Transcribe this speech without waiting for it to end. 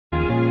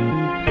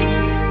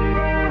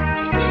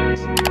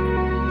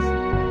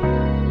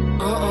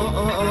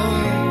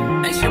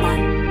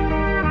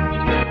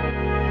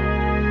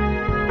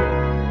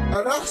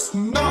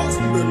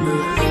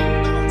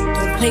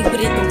Don't play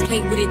with it, don't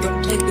play with it,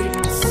 don't play with it.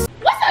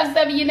 What's up,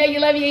 Subbie? You know you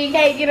love you, you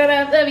can't get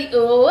enough, Subbie.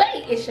 Ooh,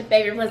 wait, it's your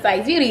favorite plus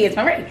size beauty. It's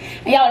Mariee.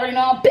 And y'all already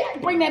know I'm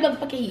back. Bring that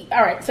motherfucking heat.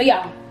 Alright, so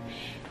y'all,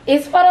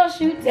 it's photo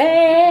shoot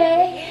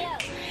day.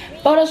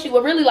 Photo shoot,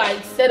 we're really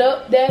like set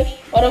up day,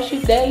 photo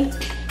shoot day.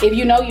 If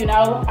you know, you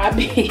know. I've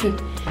been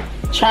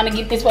trying to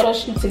get this photo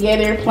shoot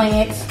together,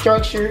 planned,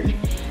 structured,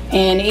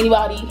 and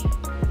anybody,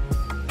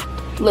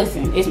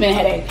 listen, it's been a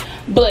headache.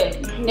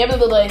 But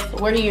nevertheless,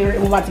 we're here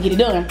and we're about to get it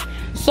done.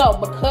 So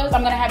because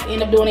I'm gonna have to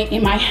end up doing it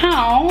in my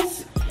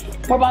house,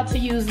 we're about to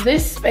use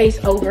this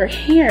space over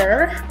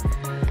here,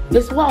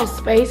 this wall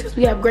space, because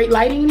we have great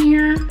lighting in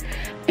here,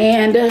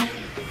 and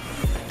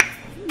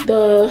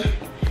the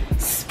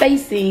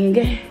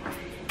spacing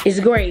is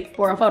great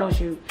for a photo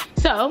shoot.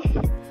 So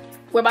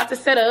we're about to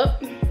set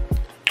up.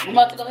 I'm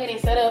about to go ahead and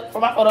set up for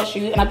my photo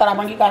shoot, and I thought I'd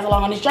bring you guys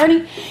along on this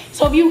journey.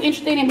 So if you're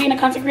interested in being a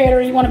content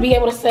creator, you want to be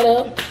able to set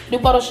up, do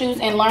photo shoots,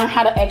 and learn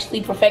how to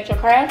actually perfect your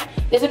craft,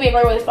 this would be a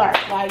great way to start.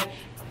 Like,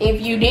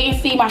 if you didn't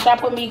see my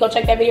shop with me, go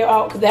check that video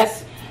out, because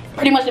that's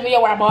pretty much the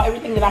video where I bought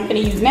everything that I'm gonna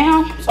use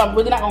now. So I'm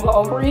really not gonna go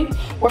over it.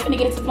 We're gonna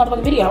get into this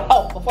motherfucking video.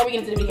 Oh, before we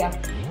get into the video,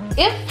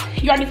 if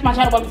you are new to my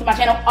channel, welcome to my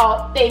channel,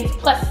 All Things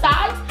Plus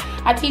Size.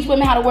 I teach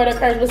women how to wear their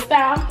curves with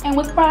style and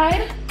with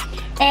pride.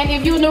 And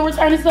if you're a new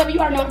returning sub, you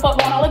already know what the fuck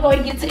going on. Let's go ahead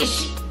and get to this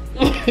shit.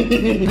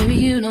 Baby,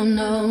 you don't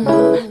know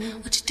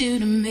what you do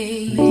to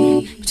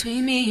me.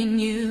 Between me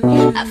and you,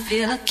 I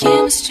feel a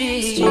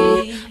chemistry.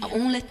 I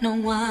won't let no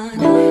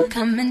one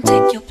come and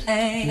take your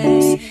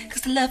place,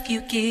 cause the love you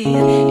give,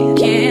 it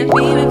can't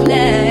be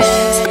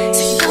replaced.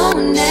 See, no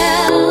one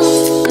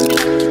else can do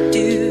like you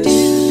do.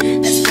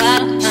 That's why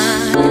I'm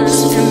mine.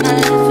 Spend my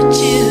life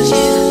with you.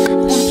 I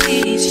wanna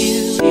please you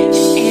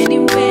any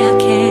way I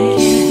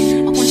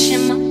can. I wanna share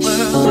my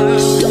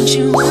world. Don't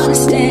you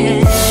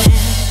understand?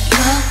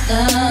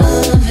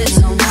 Love is a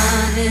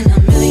one in a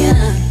million.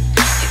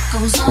 It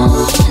goes on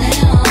and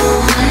on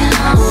and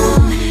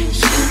on.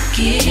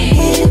 You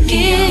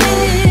give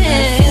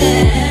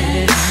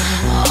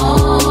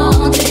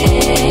all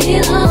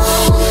day long.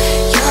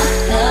 Your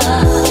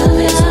love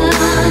is a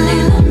one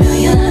in a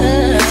million.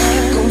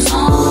 It goes on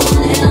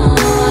and on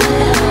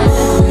and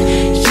on.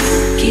 You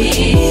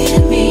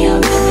give me a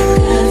really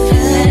good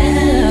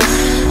feeling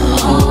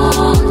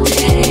all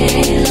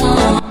day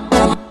long.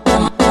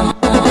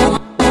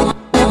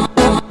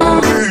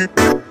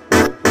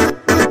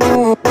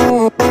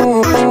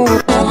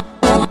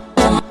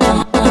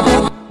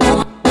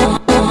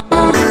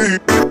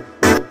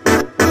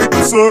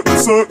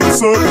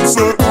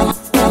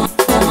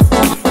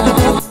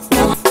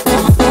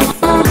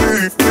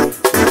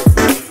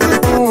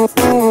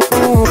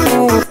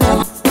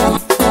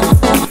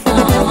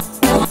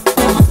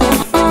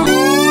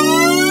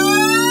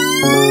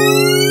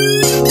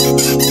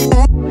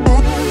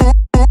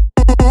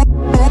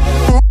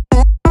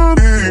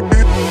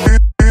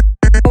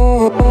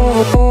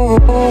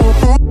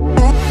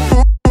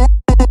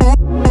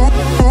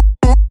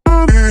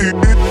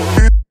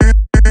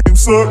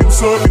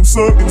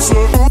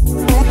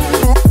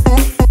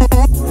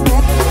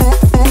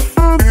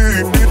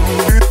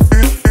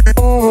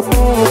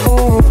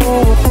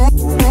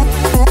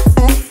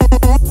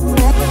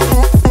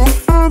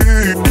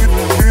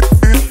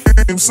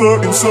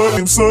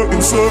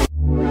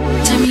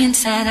 Turn me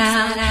inside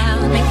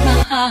out, make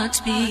my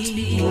heart beat.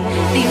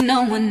 Need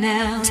no one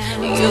else,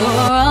 you're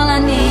all I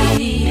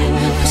need.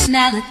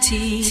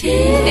 Personality,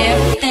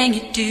 everything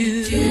you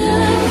do,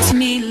 it's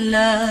me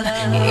love,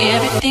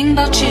 everything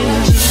about you.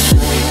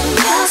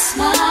 Your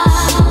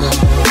smile,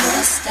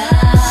 your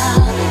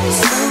style,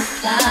 so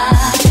fly,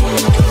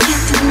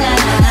 can't deny.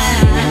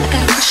 I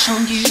got a crush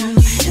on you,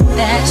 and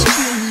that's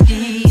true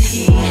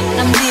indeed.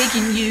 I'm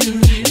digging you,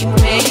 you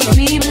make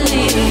me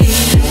believe.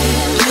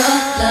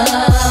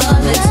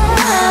 Love is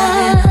one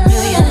in a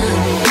million.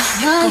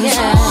 It goes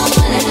on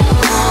and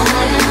on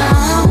and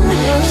on.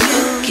 You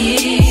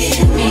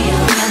give me a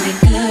really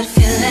good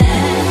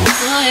feeling.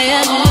 Oh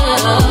yeah,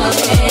 all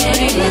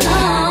day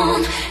long.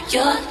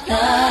 Your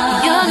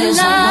love is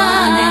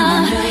one in a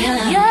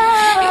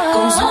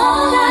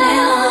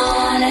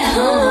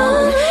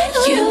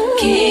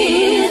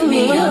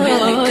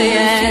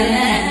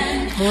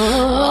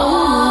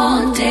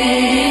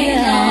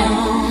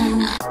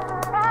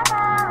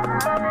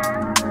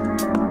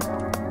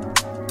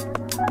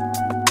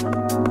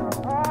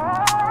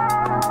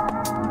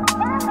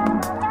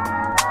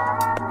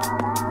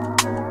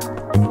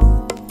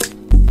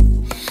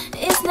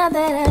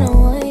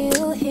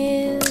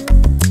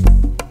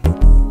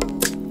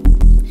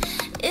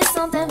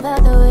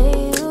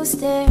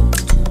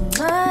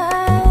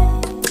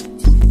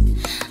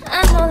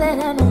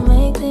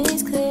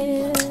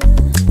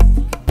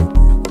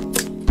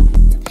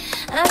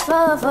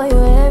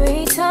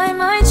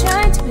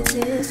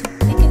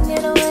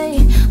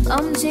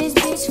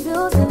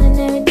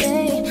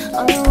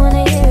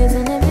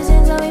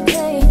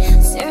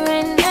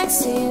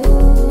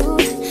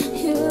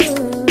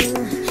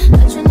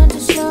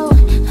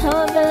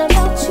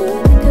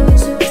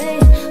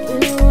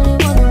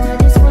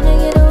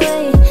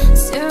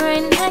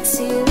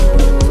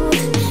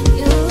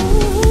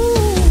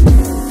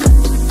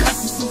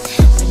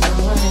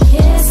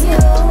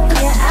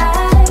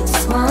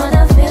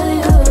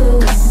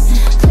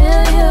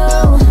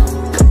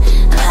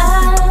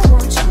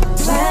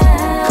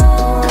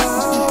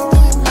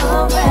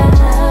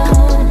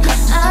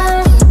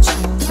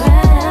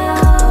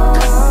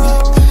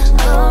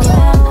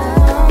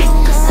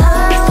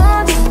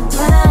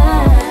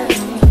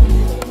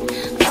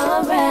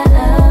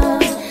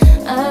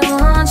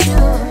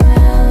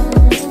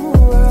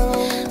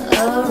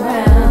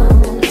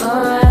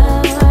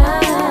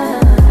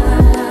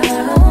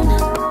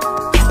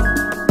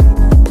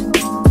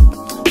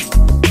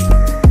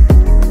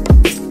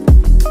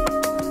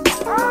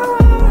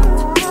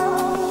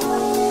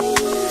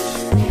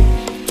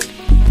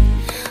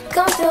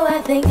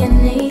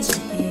second nature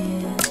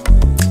here.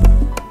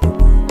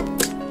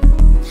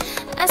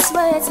 I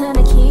swear it's time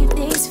to keep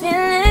these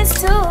feelings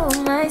to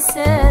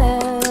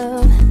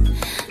myself.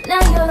 Now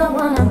you're the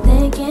one I'm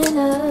thinking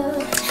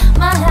of.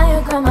 My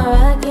higher ground, my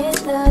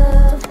rocket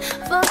love.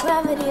 For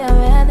gravity, I'd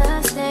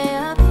rather stay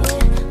up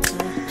here.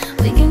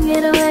 We can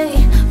get away.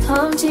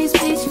 Palm trees,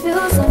 beach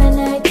views on a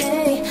night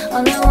day.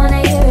 All I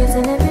wanna hear is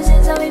an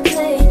visions I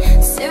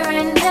replay. Sit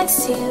right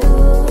next to you.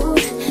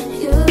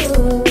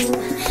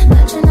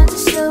 I try not to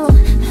show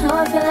how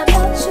I feel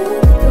about you.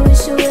 You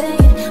wish away.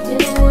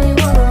 Really only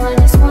wanna run,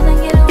 just wanna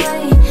get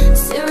away.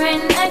 Sit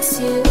right next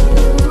to you.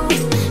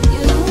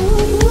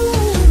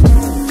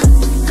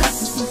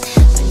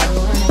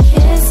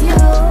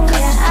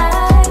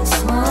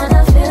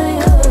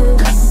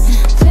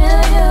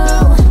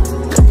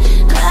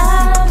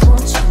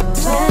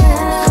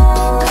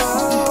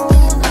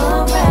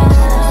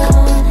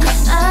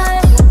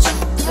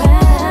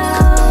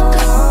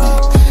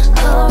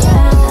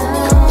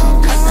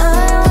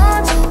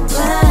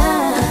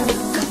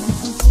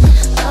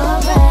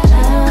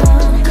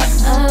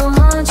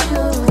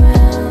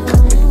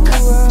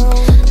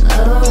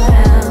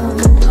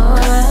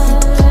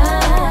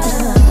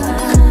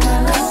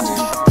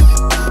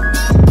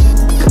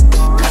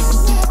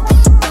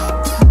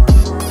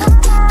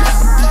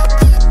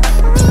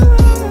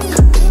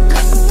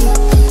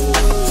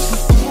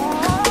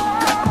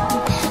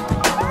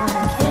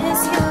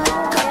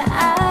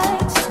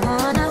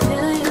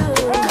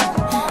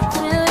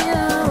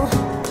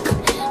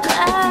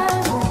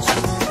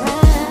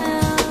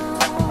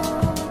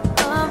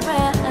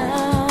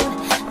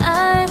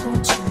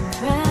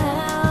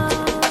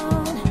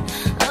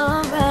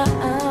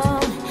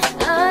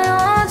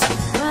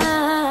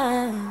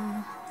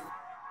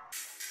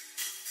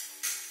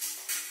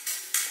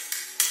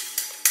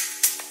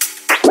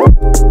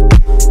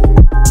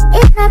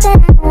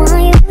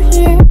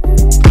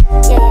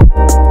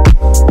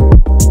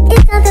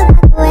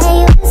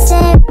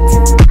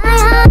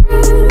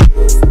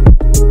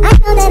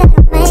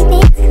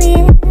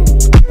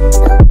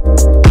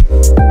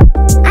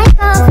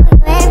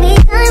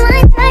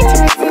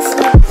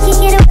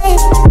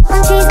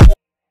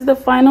 The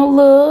final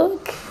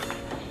look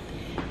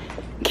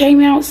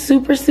came out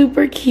super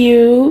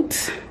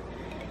cute.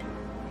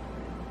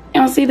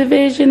 Y'all see the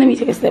vision? Let me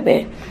take a step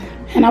back.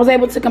 And I was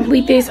able to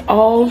complete this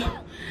all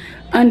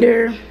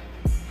under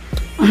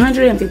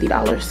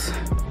 $150.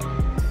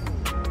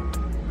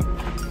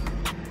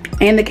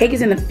 And the cake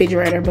is in the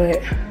refrigerator,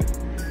 but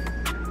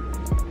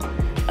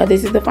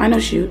this is the final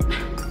shoot.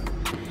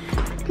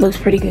 Looks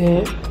pretty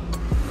good.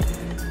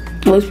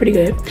 It looks pretty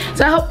good.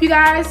 So I hope you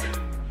guys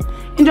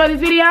enjoy this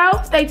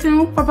video. Stay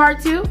tuned for part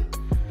 2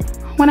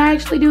 when I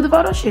actually do the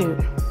photo shoot.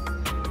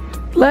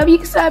 Love you,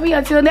 Subbie.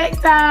 Until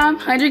next time,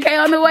 100K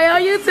on the way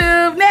on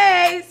YouTube.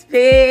 Next,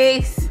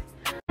 peace.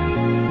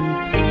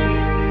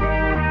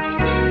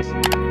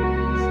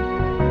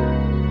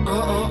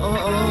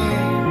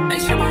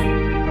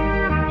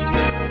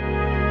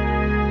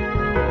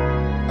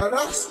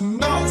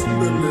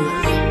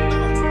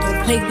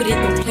 Don't play with it,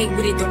 don't play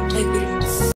with it, don't play with it.